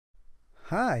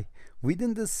Hi!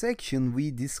 Within this section,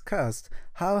 we discussed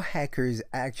how hackers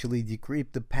actually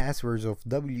decrypt the passwords of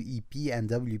WEP and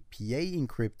WPA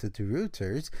encrypted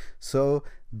routers so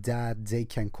that they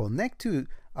can connect to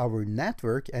our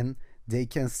network and they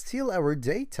can steal our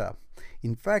data.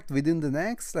 In fact, within the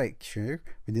next section,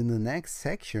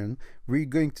 we're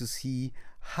going to see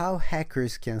how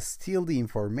hackers can steal the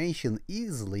information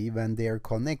easily when they are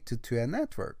connected to a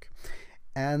network.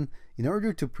 And in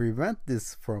order to prevent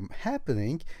this from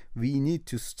happening, we need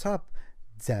to stop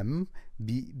them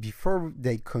before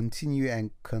they continue and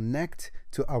connect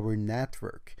to our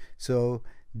network. So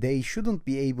they shouldn't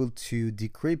be able to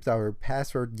decrypt our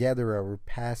password, gather our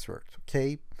password,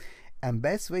 okay? And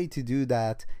best way to do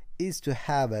that is to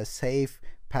have a safe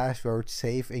password,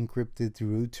 safe encrypted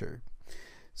router.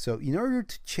 So in order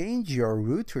to change your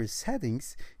router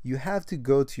settings, you have to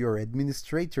go to your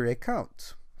administrator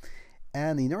account.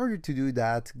 And in order to do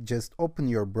that, just open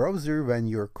your browser when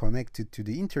you're connected to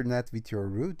the internet with your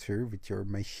router, with your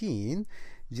machine.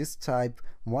 Just type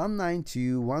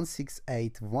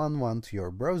 192.168.1.1 to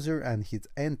your browser and hit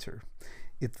enter.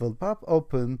 It will pop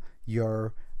open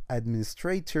your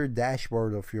administrator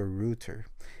dashboard of your router.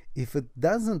 If it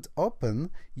doesn't open,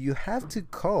 you have to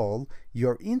call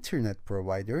your internet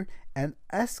provider and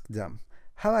ask them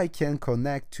how I can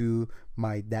connect to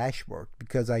my dashboard,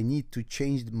 because I need to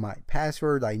change my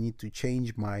password, I need to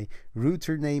change my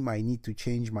router name, I need to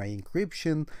change my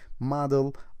encryption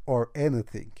model or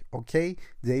anything, okay?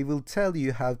 They will tell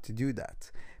you how to do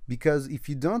that. Because if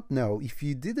you don't know, if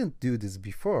you didn't do this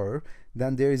before,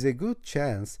 then there is a good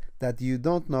chance that you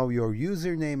don't know your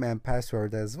username and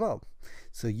password as well.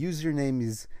 So username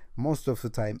is most of the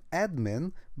time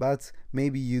admin, but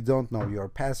maybe you don't know your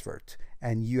password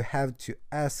and you have to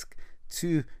ask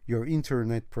to your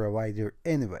internet provider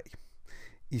anyway.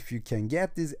 If you can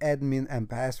get this admin and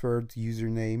password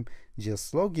username,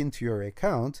 just log into your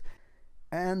account,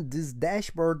 and this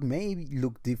dashboard may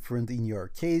look different in your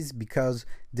case because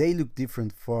they look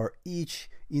different for each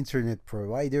internet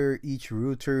provider, each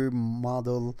router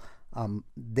model.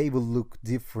 They will look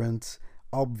different,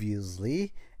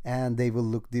 obviously, and they will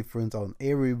look different on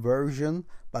every version,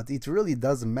 but it really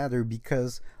doesn't matter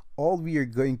because all we are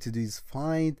going to do is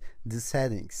find the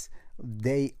settings.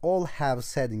 They all have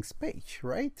settings page,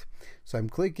 right? So I'm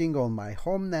clicking on my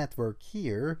home network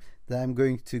here, then I'm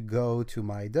going to go to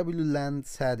my WLAN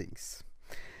settings.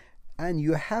 And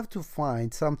you have to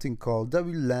find something called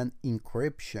WLAN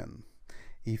encryption.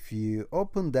 If you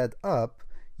open that up,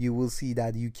 you will see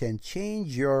that you can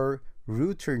change your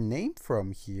router name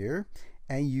from here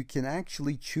and you can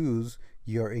actually choose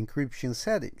your encryption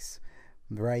settings.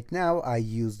 Right now I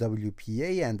use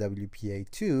WPA and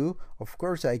WPA2. Of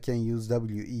course I can use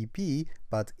WEP,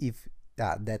 but if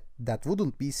that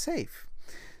wouldn't be safe.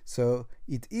 So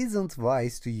it isn't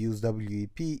wise to use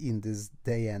WEP in this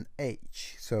day and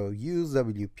age. So use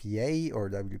WPA or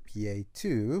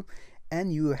WPA2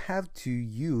 and you have to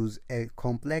use a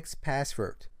complex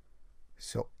password.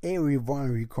 So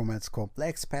everyone recommends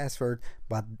complex password,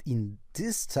 but in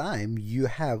this time you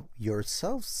have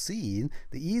yourself seen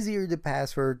the easier the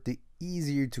password, the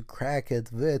easier to crack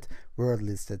it with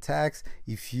wordless attacks.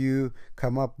 If you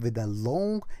come up with a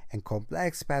long and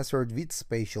complex password with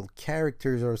special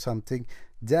characters or something,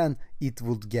 then it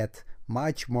would get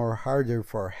much more harder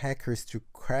for hackers to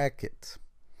crack it.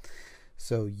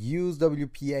 So use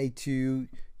WPA2,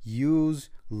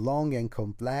 use long and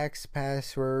complex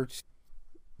passwords.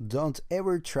 Don't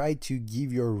ever try to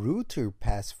give your router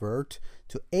password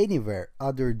to anywhere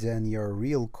other than your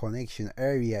real connection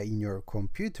area in your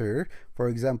computer. For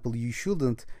example, you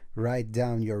shouldn't write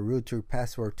down your router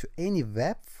password to any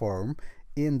web form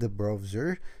in the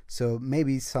browser. So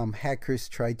maybe some hackers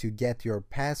try to get your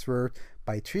password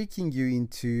by tricking you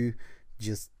into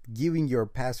just giving your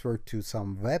password to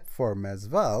some web form as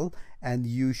well, and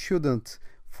you shouldn't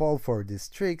fall for this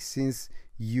trick since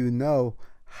you know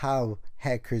how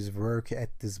hackers work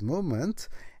at this moment,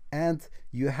 and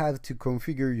you have to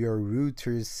configure your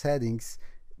router's settings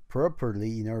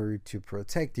properly in order to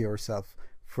protect yourself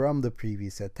from the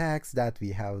previous attacks that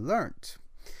we have learned.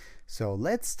 So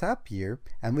let's stop here,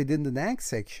 and within the next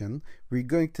section we're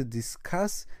going to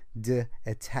discuss the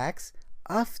attacks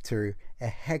after a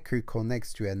hacker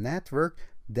connects to a network,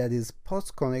 that is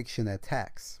post-connection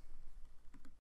attacks.